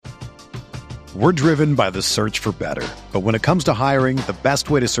We're driven by the search for better. But when it comes to hiring, the best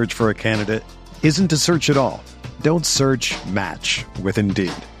way to search for a candidate isn't to search at all. Don't search, match with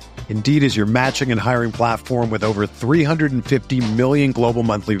Indeed. Indeed is your matching and hiring platform with over 350 million global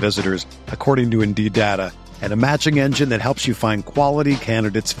monthly visitors, according to Indeed data, and a matching engine that helps you find quality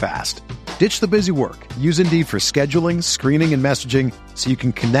candidates fast. Ditch the busy work. Use Indeed for scheduling, screening, and messaging so you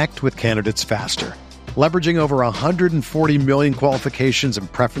can connect with candidates faster. Leveraging over 140 million qualifications and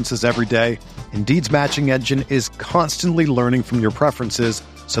preferences every day, Indeed's matching engine is constantly learning from your preferences,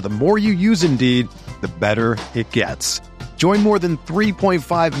 so the more you use Indeed, the better it gets. Join more than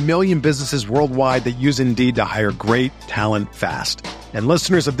 3.5 million businesses worldwide that use Indeed to hire great talent fast. And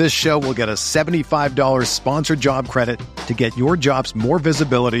listeners of this show will get a $75 sponsored job credit to get your jobs more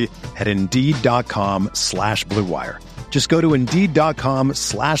visibility at Indeed.com/Blue Wire. Just go to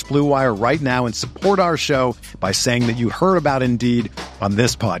Indeed.com/Blue Wire right now and support our show by saying that you heard about Indeed on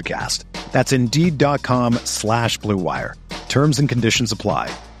this podcast. That's Indeed.com/Blue Wire. Terms and conditions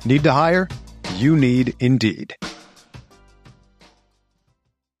apply. Need to hire? You need Indeed.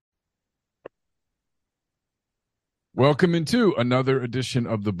 Welcome into another edition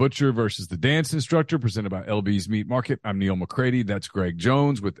of The Butcher versus the Dance Instructor, presented by LB's Meat Market. I'm Neil McCready. That's Greg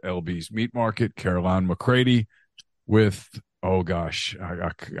Jones with LB's Meat Market. Caroline McCready with, oh gosh,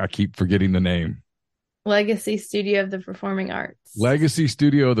 I keep forgetting the name. Legacy Studio of the Performing Arts. Legacy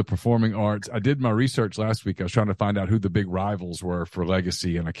Studio of the Performing Arts. I did my research last week. I was trying to find out who the big rivals were for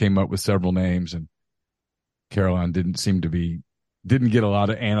Legacy, and I came up with several names, and Caroline didn't get a lot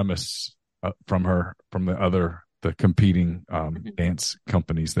of animus from the competing dance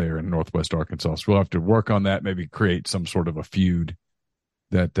companies there in Northwest Arkansas. So we'll have to work on that, maybe create some sort of a feud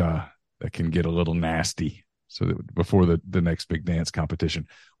that can get a little nasty so that before the next big dance competition.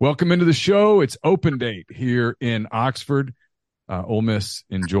 Welcome into the show. It's open date here in Oxford. Ole Miss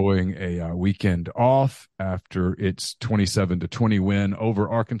enjoying a weekend off after its 27-20 win over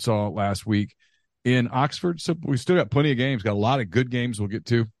Arkansas last week in Oxford. So we still got plenty of games, got a lot of good games we'll get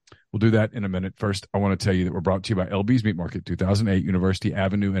to. We'll do that in a minute. First, I want to tell you that we're brought to you by LB's Meat Market, 2008 University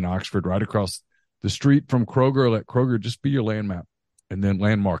Avenue in Oxford, right across the street from Kroger. Let Kroger just be your landmark, and then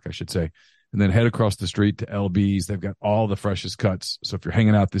head across the street to LB's. They've got all the freshest cuts. So if you're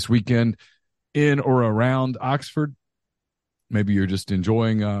hanging out this weekend in or around Oxford, maybe you're just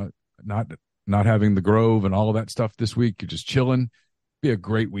enjoying not having the Grove and all of that stuff this week, you're just chilling, be a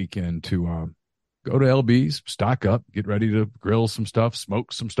great weekend to go to LB's, stock up, get ready to grill some stuff,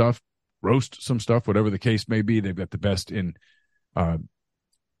 smoke some stuff, roast some stuff, whatever the case may be. They've got the best in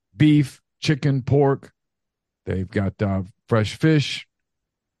beef, chicken, pork. They've got fresh fish,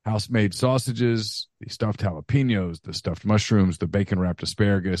 house-made sausages, the stuffed jalapenos, the stuffed mushrooms, the bacon-wrapped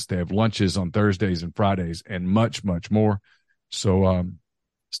asparagus. They have lunches on Thursdays and Fridays and much, much more. So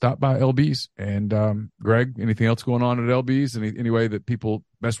stop by LB's. And Greg, anything else going on at LB's? Any way that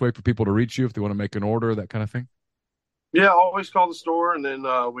best way for people to reach you if they want to make an order, that kind of thing? Yeah, always call the store. And then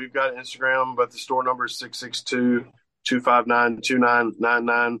we've got Instagram, but the store number is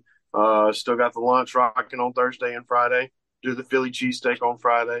 662-259-2999. Still got the lunch rocking on Thursday and Friday. Do the Philly cheesesteak on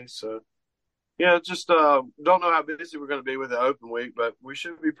Friday. So, yeah, just don't know how busy we're going to be with the open week, but we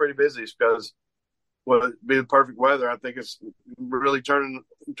should be pretty busy because it'd be the perfect weather. I think it's really turning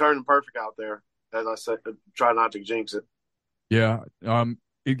perfect out there. As I said, try not to jinx it. Yeah.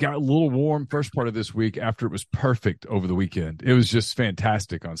 It got a little warm first part of this week after it was perfect over the weekend. It was just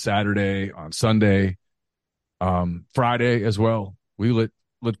fantastic on Saturday, on Sunday, Friday as well. We lit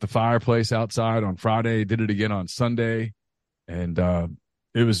the fireplace outside on Friday, did it again on Sunday, and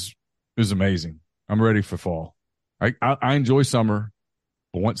it was amazing. I'm ready for fall. I enjoy summer,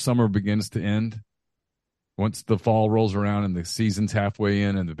 but once summer begins to end, once the fall rolls around and the season's halfway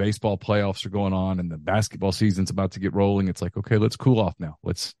in and the baseball playoffs are going on and the basketball season's about to get rolling, it's like, okay, let's cool off now.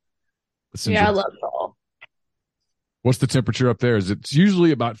 Let's enjoy. Yeah, I love fall. What's the temperature up there? It's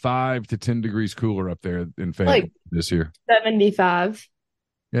usually about 5 to 10 degrees cooler up there in Fayetteville this year. 75.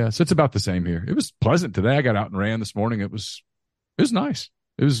 Yeah, so it's about the same here. It was pleasant today. I got out and ran this morning. It was nice.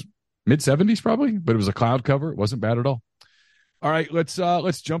 It was mid-70s probably, but it was a cloud cover. It wasn't bad at all. All right, let's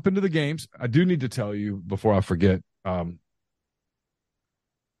jump into the games. I do need to tell you before I forget,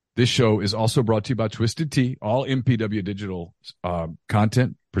 this show is also brought to you by Twisted Tea, all MPW digital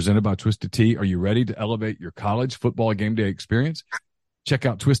content presented by Twisted Tea. Are you ready to elevate your college football game day experience? Check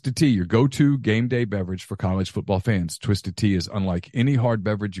out Twisted Tea, your go-to game day beverage for college football fans. Twisted Tea is unlike any hard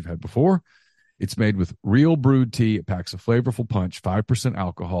beverage you've had before. It's made with real brewed tea. It packs a flavorful punch, 5%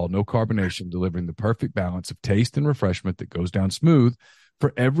 alcohol, no carbonation, delivering the perfect balance of taste and refreshment that goes down smooth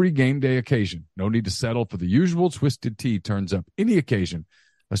for every game day occasion. No need to settle for the usual. Twisted Tea turns up any occasion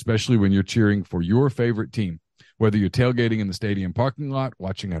especially when you're cheering for your favorite team. Whether you're tailgating in the stadium parking lot,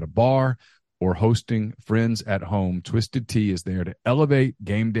 watching at a bar, or hosting friends at home, Twisted Tea is there to elevate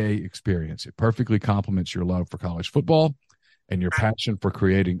game day experience. It perfectly complements your love for college football and your passion for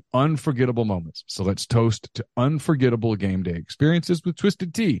creating unforgettable moments. So let's toast to unforgettable game day experiences with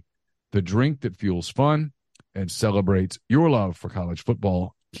Twisted Tea, the drink that fuels fun and celebrates your love for college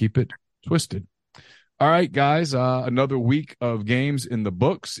football. Keep it twisted. All right, guys, another week of games in the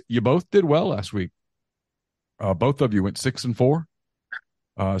books. You both did well last week. Both of you went 6-4.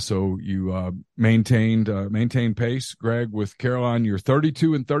 So you maintained pace. Greg, with Caroline, you're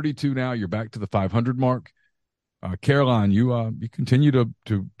 32-32 now. You're back to the 500 mark. Caroline, you continue to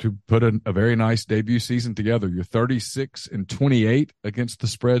put a very nice debut season together. You're 36-28 against the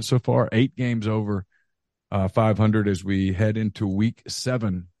spread so far. 8 games over 500 as we head into week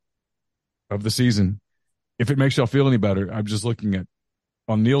 7 of the season. If it makes y'all feel any better, I'm just looking at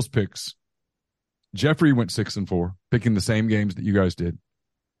on Neil's picks. Jeffrey went 6-4, picking the same games that you guys did.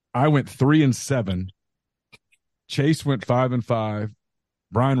 I went 3-7. Chase went 5-5.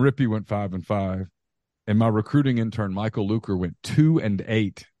 Brian Rippey went 5-5. And my recruiting intern, Michael Luker, went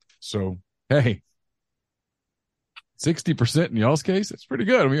 2-8. So, hey, 60% in y'all's case, that's pretty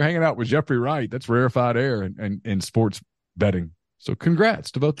good. I mean, you're hanging out with Jeffrey Wright. That's rarefied air in sports betting. So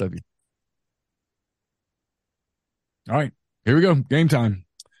congrats to both of you. All right, here we go. Game time.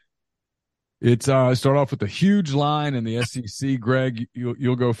 It's start off with a huge line in the SEC. Greg,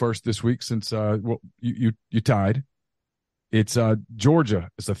 you'll go first this week since you tied. It's Georgia.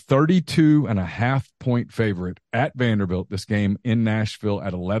 It's a 32.5-point favorite at Vanderbilt. This game in Nashville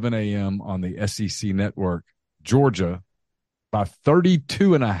at 11 a.m. on the SEC network. Georgia by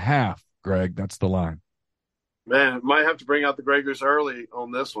 32.5. Greg, that's the line. Man, might have to bring out the Gregors early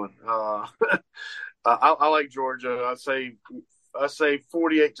on this one. I like Georgia. I say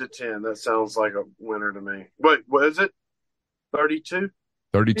 48-10. That sounds like a winner to me. Wait, what is it? 32?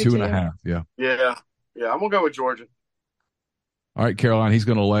 32.5. Yeah. Yeah. I'm gonna go with Georgia. All right, Caroline, he's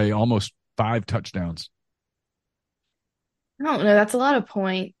going to lay almost 5 touchdowns. I don't know. That's a lot of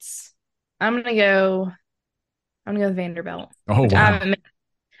points. I'm gonna go with Vanderbilt. Oh, wow.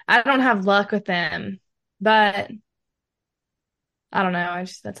 I don't have luck with them, but I don't know.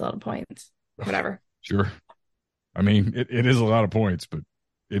 That's a lot of points. Whatever. Sure. I mean, it is a lot of points, but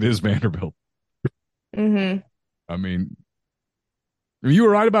it is Vanderbilt. Mm-hmm. I mean, you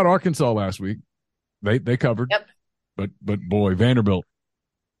were right about Arkansas last week. They covered. Yep. But boy, Vanderbilt.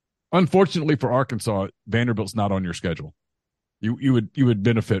 Unfortunately for Arkansas, Vanderbilt's not on your schedule. You would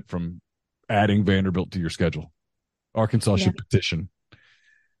benefit from adding Vanderbilt to your schedule. Arkansas should petition.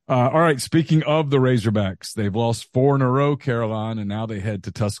 All right, speaking of the Razorbacks, they've lost 4 in a row, Caroline, and now they head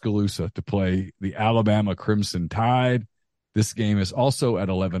to Tuscaloosa to play the Alabama Crimson Tide. This game is also at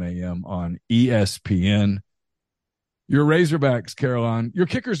 11 a.m. on ESPN. Your Razorbacks, Caroline, your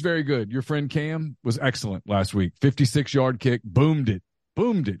kicker's very good. Your friend Cam was excellent last week. 56-yard kick, boomed it,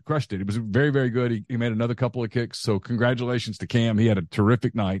 crushed it. It was very, very good. He made another couple of kicks, so congratulations to Cam. He had a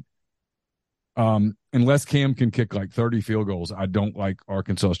terrific night. Unless Cam can kick like 30 field goals, I don't like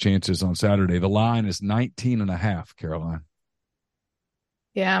Arkansas's chances on Saturday. The line is 19.5, Caroline.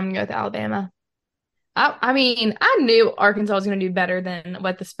 Yeah, I'm going to go with Alabama. I mean, I knew Arkansas was going to do better than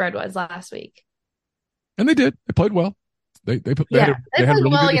what the spread was last week. And they did. They played well. They had played really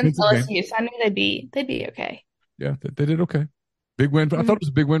well good against defensive LSU, so I knew they'd be okay. Yeah, they did okay. Big win. I thought it was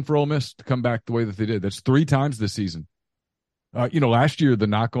a big win for Ole Miss to come back the way that they did. That's 3 times this season. Last year the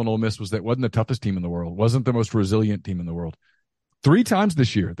knock on Ole Miss was that wasn't the toughest team in the world, wasn't the most resilient team in the world. 3 times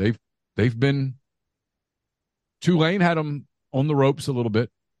this year they've been. Tulane had them on the ropes a little bit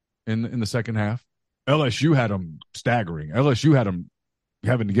in the second half. LSU had them staggering. LSU had them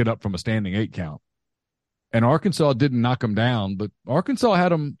having to get up from a standing 8 count. And Arkansas didn't knock them down, but Arkansas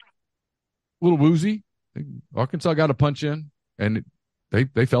had them a little woozy. Arkansas got a punch in, and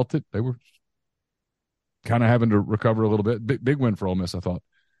they felt it. They were kind of having to recover a little bit. Big win for Ole Miss, I thought.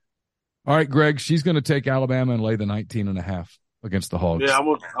 All right, Greg, she's going to take Alabama and lay the 19.5 against the Hogs. Yeah,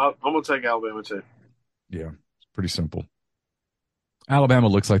 I'm gonna take Alabama too. Yeah, it's pretty simple. Alabama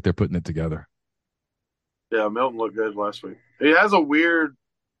looks like they're putting it together. Yeah, Milton looked good last week. He has a weird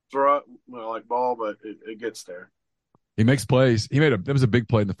throw, ball, but it gets there. He makes plays. That was a big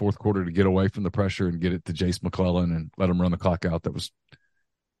play in the fourth quarter to get away from the pressure and get it to Jace McClellan and let him run the clock out. That was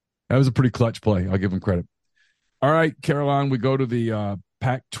a pretty clutch play. I'll give him credit. All right, Caroline, we go to the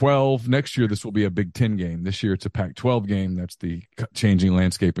Pac-12. Next year, this will be a Big Ten game. This year, it's a Pac-12 game. That's the changing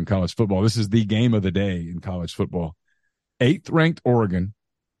landscape in college football. This is the game of the day in college football. 8th-ranked Oregon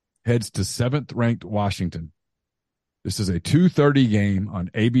heads to 7th-ranked Washington. This is a 2:30 game on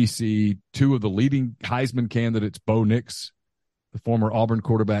ABC. Two of the leading Heisman candidates, Bo Nix, the former Auburn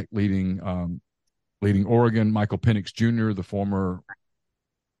quarterback leading Oregon, Michael Penix Jr., the former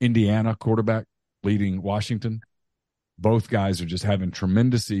Indiana quarterback leading Washington. Both guys are just having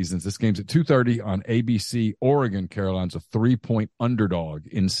tremendous seasons. This game's at 2:30 on ABC. Oregon, Caroline's a 3-point underdog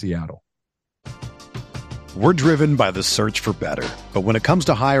in Seattle. We're driven by the search for better. But when it comes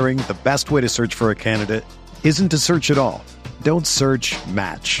to hiring, the best way to search for a candidate isn't to search at all. Don't search,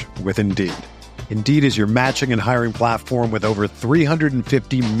 match with Indeed. Indeed is your matching and hiring platform with over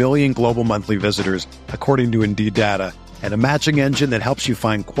 350 million global monthly visitors, according to Indeed data, and a matching engine that helps you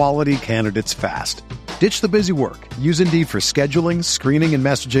find quality candidates fast. Ditch the busy work. Use Indeed for scheduling, screening, and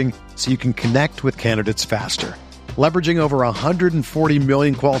messaging so you can connect with candidates faster. Leveraging over 140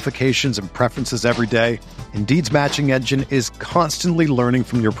 million qualifications and preferences every day, Indeed's matching engine is constantly learning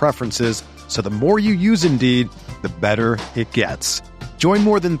from your preferences, so the more you use Indeed, the better it gets. Join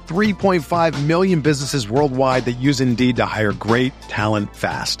more than 3.5 million businesses worldwide that use Indeed to hire great talent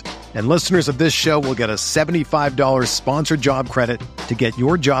fast. And listeners of this show will get a $75 sponsored job credit to get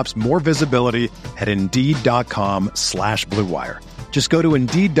your jobs more visibility at Indeed.com/Blue Wire. Just go to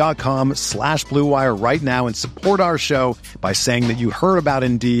Indeed.com/Blue Wire right now and support our show by saying that you heard about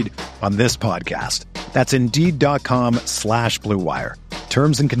Indeed on this podcast. That's Indeed.com/Blue Wire.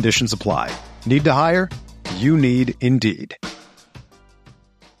 Terms and conditions apply. Need to hire? You need Indeed.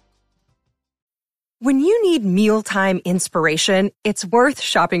 When you need mealtime inspiration, it's worth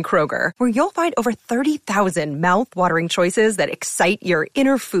shopping Kroger, where you'll find over 30,000 mouth-watering choices that excite your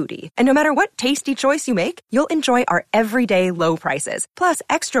inner foodie. And no matter what tasty choice you make, you'll enjoy our everyday low prices, plus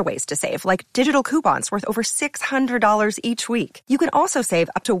extra ways to save, like digital coupons worth over $600 each week. You can also save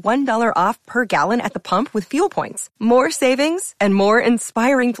up to $1 off per gallon at the pump with fuel points. More savings and more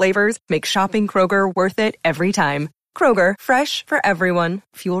inspiring flavors make shopping Kroger worth it every time. Kroger, fresh for everyone.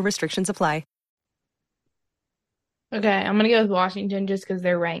 Fuel restrictions apply. Okay, I'm gonna go with Washington just because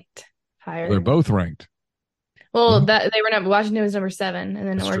they're ranked higher. They're both ranked. Well, that they were not. Washington was number 7, and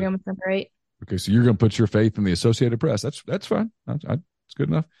then That's Oregon true. was number 8. Okay, so you're going to put your faith in the Associated Press. That's fine. That's good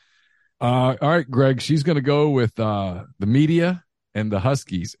enough. All right, Greg. She's going to go with the media and the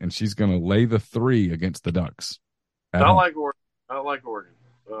Huskies, and she's going to lay the 3 against the Ducks. I like Oregon.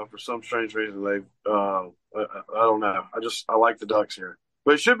 For some strange reason, I don't know. I like the Ducks here,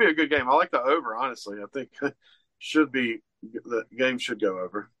 but it should be a good game. I like the over. Honestly, I think the game should go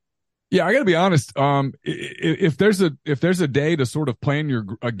over. Yeah, I got to be honest. If there's a day to sort of plan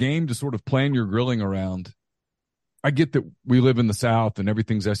a game to sort of plan your grilling around, I get that we live in the South and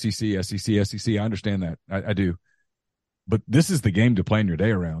everything's SEC. I understand that. I do. But this is the game to plan your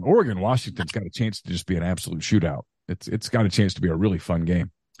day around. Oregon, Washington's got a chance to just be an absolute shootout. It's got a chance to be a really fun game.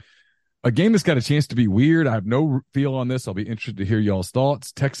 A game that's got a chance to be weird. I have no feel on this. I'll be interested to hear y'all's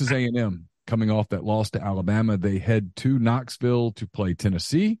thoughts. Texas A&M. Coming off that loss to Alabama, they head to Knoxville to play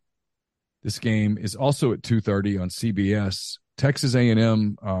Tennessee. This game is also at 2:30 on CBS. Texas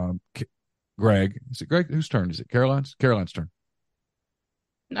A&M, Greg. Is it Greg? Whose turn is it? Caroline's? Caroline's turn.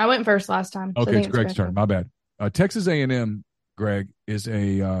 I went first last time. So Okay, it's Greg's turn. My bad. Texas A&M, Greg, is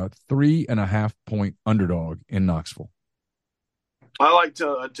a 3.5-point underdog in Knoxville. I like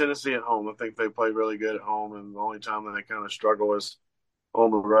Tennessee at home. I think they play really good at home, and the only time that they kind of struggle is on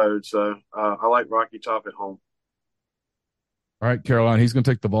the road. So I like Rocky Top at home. All right, Caroline, he's going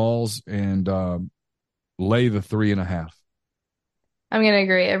to take the balls and lay the 3.5. I'm going to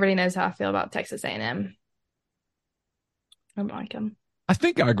agree. Everybody knows how I feel about Texas A&M. I don't like them. I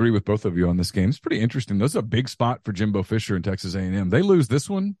think I agree with both of you on this game. It's pretty interesting. This is a big spot for Jimbo Fisher and Texas A&M. They lose this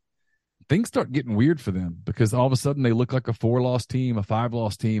one, things start getting weird for them because all of a sudden they look like a 4-loss team, a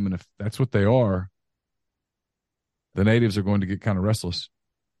 5-loss team, and if that's what they are, the natives are going to get kind of restless.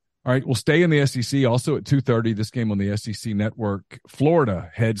 All right, we'll stay in the SEC. Also at 2:30, this game on the SEC Network.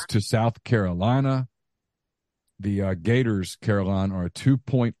 Florida heads to South Carolina. The Gators, Caroline, are a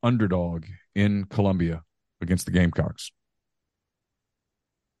 2-point underdog in Columbia against the Gamecocks.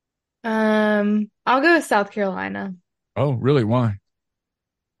 I'll go with South Carolina. Oh, really? Why?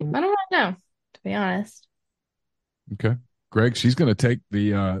 I don't really know, to be honest. Okay. Greg, she's going to take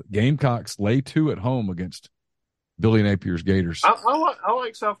the Gamecocks lay 2 at home against Billy Napier's Gators. I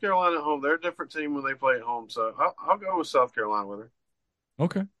like South Carolina at home. They're a different team when they play at home, so I'll go with South Carolina with her.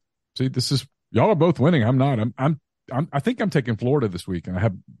 Okay. See, y'all are both winning. I'm not. I think I'm taking Florida this week, and I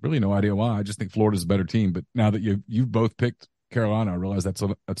have really no idea why. I just think Florida's a better team. But now that you've both picked Carolina, I realize that's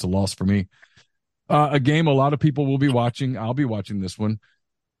a loss for me. A game a lot of people will be watching. I'll be watching this one.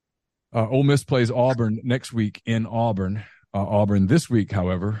 Ole Miss plays Auburn next week in Auburn. Auburn this week,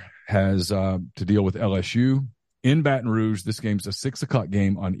 however, has to deal with LSU. in Baton Rouge. This game's a 6:00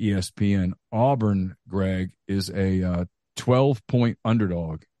 game on ESPN. Auburn, Greg, is a 12-point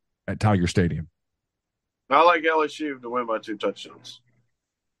underdog at Tiger Stadium. I like LSU to win by 2 touchdowns.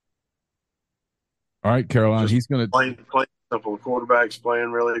 All right, Caroline, Just he's going to playing simple. Quarterback's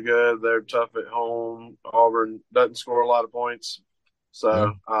playing really good. They're tough at home. Auburn doesn't score a lot of points.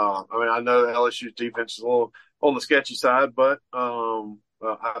 So, Yeah. I know that LSU's defense is a little on the sketchy side, but I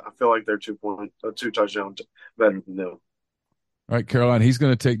feel like they're 2 touchdowns better than them. All right, Caroline, he's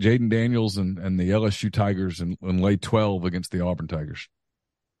going to take Jaden Daniels and the LSU Tigers and lay 12 against the Auburn Tigers.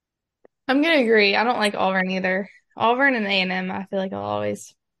 I'm going to agree. I don't like Auburn either. Auburn and A&M, I feel like I'll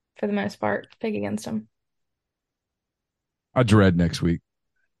always, for the most part, pick against them. I dread next week.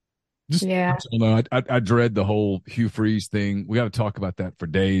 Yeah. I dread the whole Hugh Freeze thing. We got to talk about that for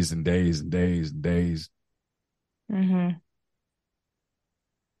days and days and days and days. Mm-hmm.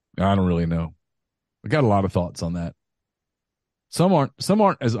 I don't really know. I got a lot of thoughts on that. Some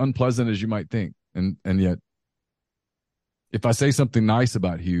aren't as unpleasant as you might think, and yet, if I say something nice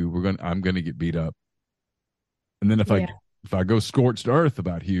about Hugh, I'm gonna get beat up. And then if I go scorched earth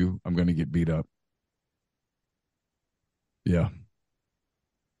about Hugh, I'm gonna get beat up. Yeah.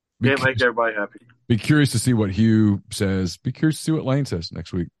 Can't make everybody happy. Be curious to see what Hugh says. Be curious to see what Lane says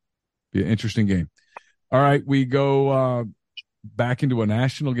next week. Be an interesting game. All right, we go back into a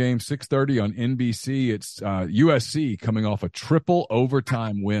national game, 6:30 on NBC. It's USC coming off a triple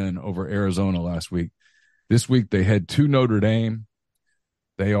overtime win over Arizona last week. This week they head to Notre Dame.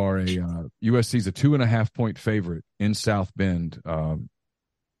 They are USC's a 2.5-point favorite in South Bend.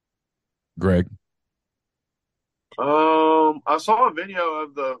 Greg. I saw a video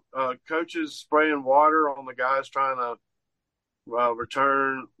of the coaches spraying water on the guys trying to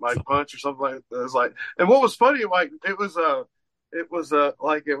return punch or something like that. It was like, and what was funny, it was a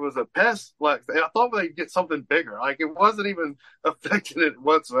pest. Like I thought they'd get something bigger. Like it wasn't even affecting it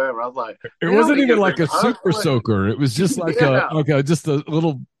whatsoever. I was like, it wasn't even like a super soaker. It was just like just a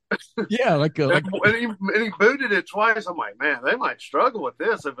little. Yeah, and he booted it twice. I'm like, man, they might struggle with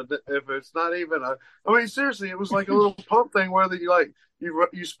this if it's not even a. I mean, seriously, it was like a little pump thing where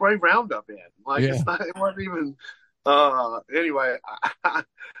you spray Roundup in. It's not. It wasn't even. Anyway,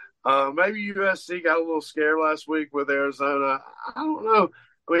 maybe USC got a little scared last week with Arizona. I don't know.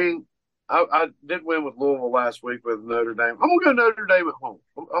 I mean, I did win with Louisville last week with Notre Dame. I'm gonna go Notre Dame at home.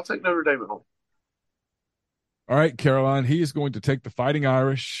 I'll take Notre Dame at home. All right, Caroline, he is going to take the Fighting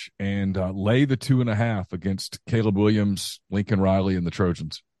Irish and lay the 2.5 against Caleb Williams, Lincoln Riley, and the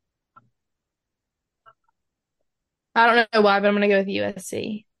Trojans. I don't know why, but I'm going to go with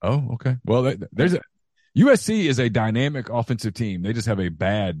USC. Oh, okay. Well, USC is a dynamic offensive team. They just have a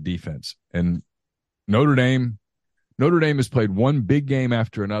bad defense. And Notre Dame has played one big game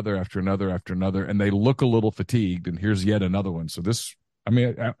after another, and they look a little fatigued, and here's yet another one. So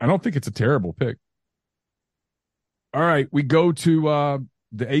I don't think it's a terrible pick. All right, we go to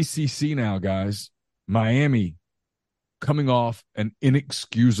the ACC now, guys. Miami coming off an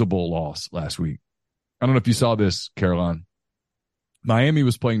inexcusable loss last week. I don't know if you saw this, Caroline. Miami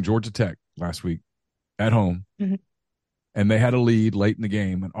was playing Georgia Tech last week at home, and they had a lead late in the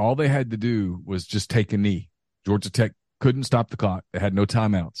game, and all they had to do was just take a knee. Georgia Tech couldn't stop the clock. They had no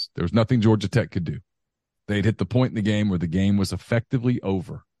timeouts. There was nothing Georgia Tech could do. They'd hit the point in the game where the game was effectively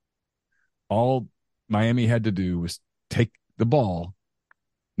over. All Miami had to do was take the ball,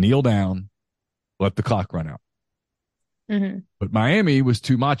 kneel down, let the clock run out. Mm-hmm. But Miami was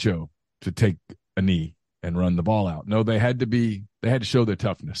too macho to take a knee and run the ball out. No, they had to show their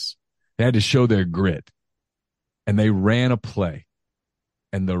toughness. They had to show their grit. And they ran a play,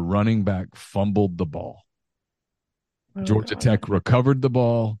 and the running back fumbled the ball. Georgia Tech recovered the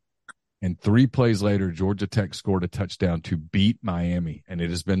ball, and 3 plays later, Georgia Tech scored a touchdown to beat Miami. And it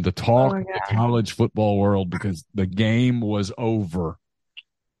has been the talk of the college football world because the game was over.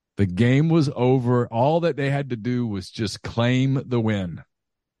 The game was over. All that they had to do was just claim the win.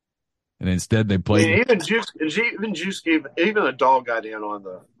 And instead they played. I mean, even a dog got in on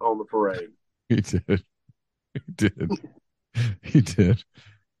the parade. He did. He did.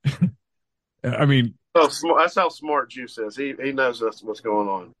 I mean, that's how smart Juice is. He knows what's going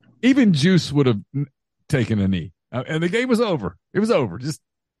on. Even Juice would have taken a knee, and the game was over. It was over. Just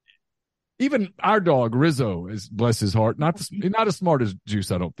even our dog Rizzo, is bless his heart, not as smart as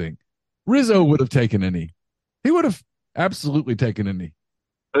Juice. I don't think Rizzo would have taken a knee. He would have absolutely taken a knee.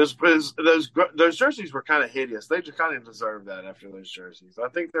 Those jerseys were kind of hideous. They just kind of deserved that after those jerseys. I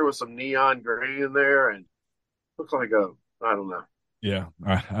think there was some neon green in there, and looks like I don't know. Yeah,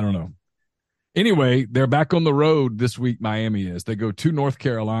 I don't know. Anyway, they're back on the road this week. Miami is. They go to North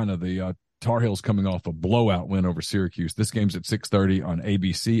Carolina. The Tar Heels coming off a blowout win over Syracuse. This game's at 6:30 on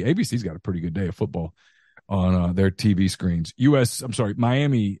ABC. ABC's got a pretty good day of football on their TV screens.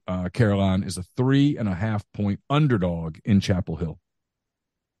 Miami, Caroline, is a 3.5-point underdog in Chapel Hill.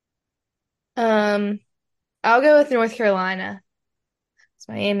 I'll go with North Carolina.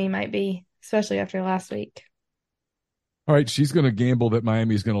 Miami might be, especially after last week. All right, she's going to gamble that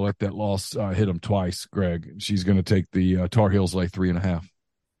Miami's going to let that loss hit them twice, Greg. She's going to take the Tar Heels lay 3.5.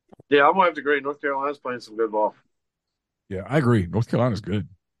 Yeah, I'm going to have to agree. North Carolina's playing some good ball. Yeah, I agree. North Carolina's good.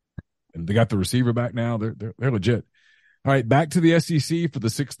 And they got the receiver back now. They're legit. All right, back to the SEC for the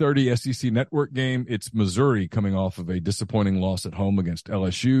 6:30 SEC Network game. It's Missouri coming off of a disappointing loss at home against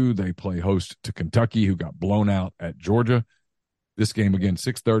LSU. They play host to Kentucky, who got blown out at Georgia. This game, again,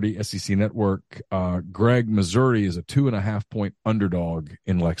 6:30 SEC Network. Greg, Missouri is a 2.5-point underdog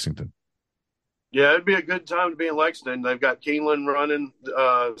in Lexington. Yeah, it'd be a good time to be in Lexington. They've got Keeneland running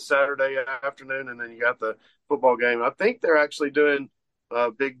Saturday afternoon, and then you got the football game. I think they're actually doing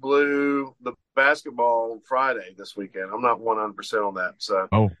Big Blue, the basketball Friday this weekend. I'm not 100% on that. So,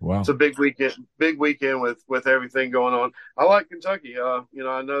 wow. It's a big weekend with everything going on. I like Kentucky. I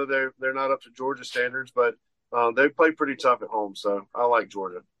know they're not up to Georgia standards, but they play pretty tough at home. So I like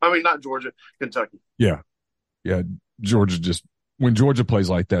Georgia. I mean, not Georgia, Kentucky. Yeah. Georgia when Georgia plays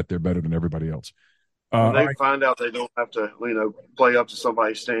like that, they're better than everybody else. They find out they don't have to, play up to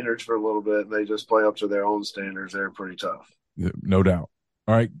somebody's standards for a little bit. They just play up to their own standards. They're pretty tough. No doubt.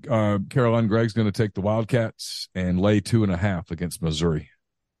 All right, Caroline, Greg's going to take the Wildcats and lay 2.5 against Missouri.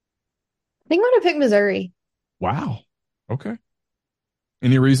 I think I'm going to pick Missouri. Wow. Okay.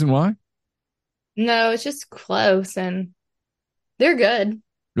 Any reason why? No, it's just close, and they're good.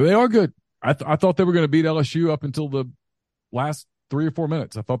 They are good. I thought they were going to beat LSU up until the last 3 or 4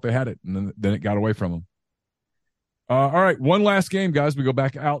 minutes. I thought they had it, and then it got away from them. All right, one last game, guys. We go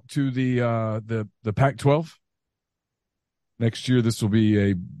back out to the Pac-12. Next year, this will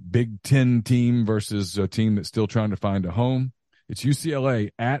be a Big Ten team versus a team that's still trying to find a home. It's UCLA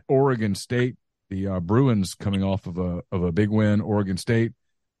at Oregon State. The Bruins coming off of a big win. Oregon State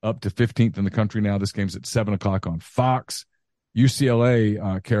up to 15th in the country now. This game's at 7:00 on Fox.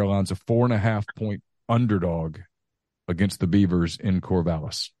 UCLA, Caroline's a 4.5-point underdog against the Beavers in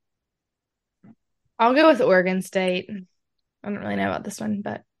Corvallis. I'll go with Oregon State. I don't really know about this one,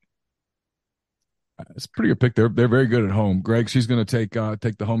 but it's a pretty good pick. They're very good at home. Greg, she's going to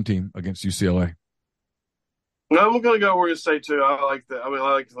take the home team against UCLA. No, I'm going to go Oregon State too. I like that. I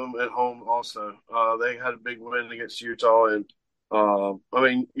like them at home also. They had a big win against Utah, and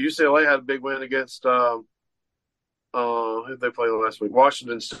UCLA had a big win against who did they play last week?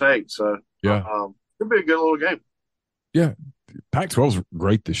 Washington State. So yeah, it'll be a good little game. Yeah, Pac-12's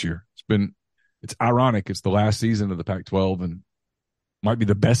great this year. It's ironic. It's the last season of the Pac-12 and might be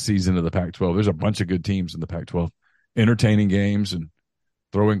the best season of the Pac-12. There's a bunch of good teams in the Pac-12, entertaining games, and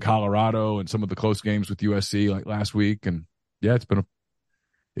throw in Colorado and some of the close games with USC like last week. And yeah, it's been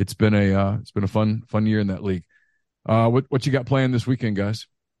a fun year in that league. What you got playing this weekend, guys?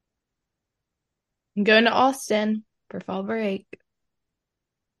 I'm going to Austin for fall break.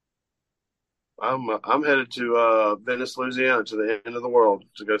 I'm headed to Venice, Louisiana, to the end of the world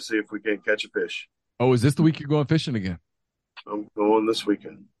to go see if we can catch a fish. Oh, is this the week you're going fishing again? I'm going this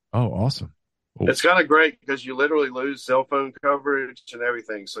weekend. Oh, awesome. Cool. It's kind of great because you literally lose cell phone coverage and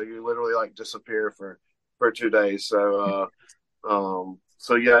everything. So you literally disappear for 2 days. So, I've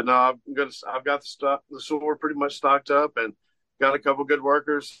got the store pretty much stocked up and got a couple good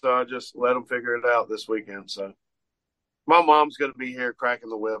workers. So I just let them figure it out this weekend. So my mom's going to be here cracking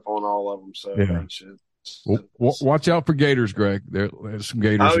the whip on all of them. So yeah. Watch out for gators, Greg. There's some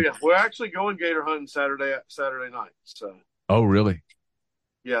gators. Oh yeah, we're actually going gator hunting Saturday night. So. Oh really?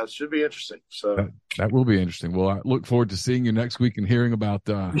 Yeah, it should be interesting. So that will be interesting. Well, I look forward to seeing you next week and hearing about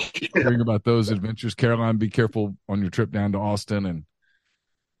those adventures. Caroline, be careful on your trip down to Austin and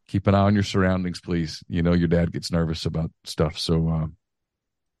keep an eye on your surroundings, please. Your dad gets nervous about stuff, so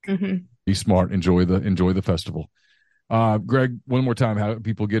be smart. Enjoy the festival. Greg, one more time, how do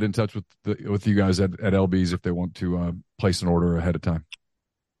people get in touch with you guys at LB's if they want to place an order ahead of time?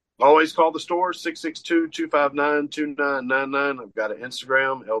 Always call the store, 662-259-2999. I've got an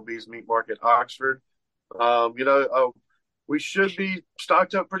Instagram, LB's Meat Market Oxford. We should be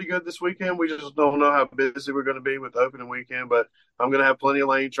stocked up pretty good this weekend. We just don't know how busy we're going to be with the opening weekend, but I'm going to have plenty of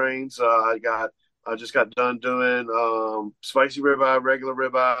lane trains. I just got done doing spicy ribeye, regular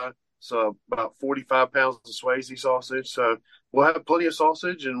ribeye, so about 45 pounds of Swayze sausage. So we'll have plenty of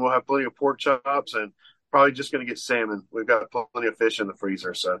sausage and we'll have plenty of pork chops and probably just going to get salmon. We've got plenty of fish in the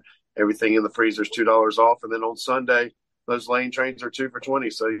freezer, so everything in the freezer is $2 off. And then on Sunday, those lane trains are 2 for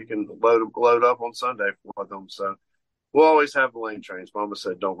 $20, so you can load up on Sunday with them. So we'll always have the lane trains. Mama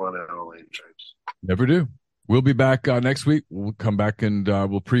said, don't run out of lane trains. Never do. We'll be back next week. We'll come back and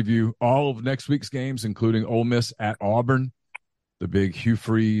we'll preview all of next week's games, including Ole Miss at Auburn, the big Hugh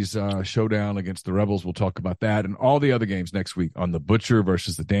Freeze showdown against the Rebels. We'll talk about that and all the other games next week on The Butcher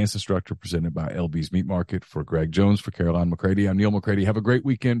versus the Dance Instructor, presented by LB's Meat Market. For Greg Jones, for Caroline McCready, I'm Neil McCready. Have a great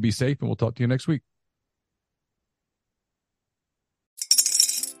weekend. Be safe, and we'll talk to you next week.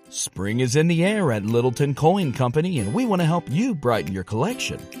 Spring is in the air at Littleton Coin Company, and we want to help you brighten your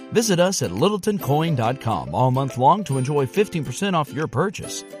collection. Visit us at littletoncoin.com all month long to enjoy 15% off your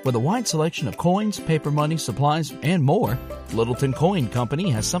purchase. With a wide selection of coins, paper money, supplies, and more, Littleton Coin Company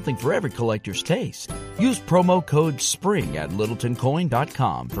has something for every collector's taste. Use promo code SPRING at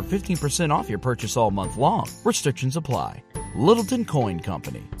littletoncoin.com for 15% off your purchase all month long. Restrictions apply. Littleton Coin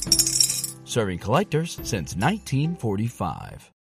Company. Serving collectors since 1945.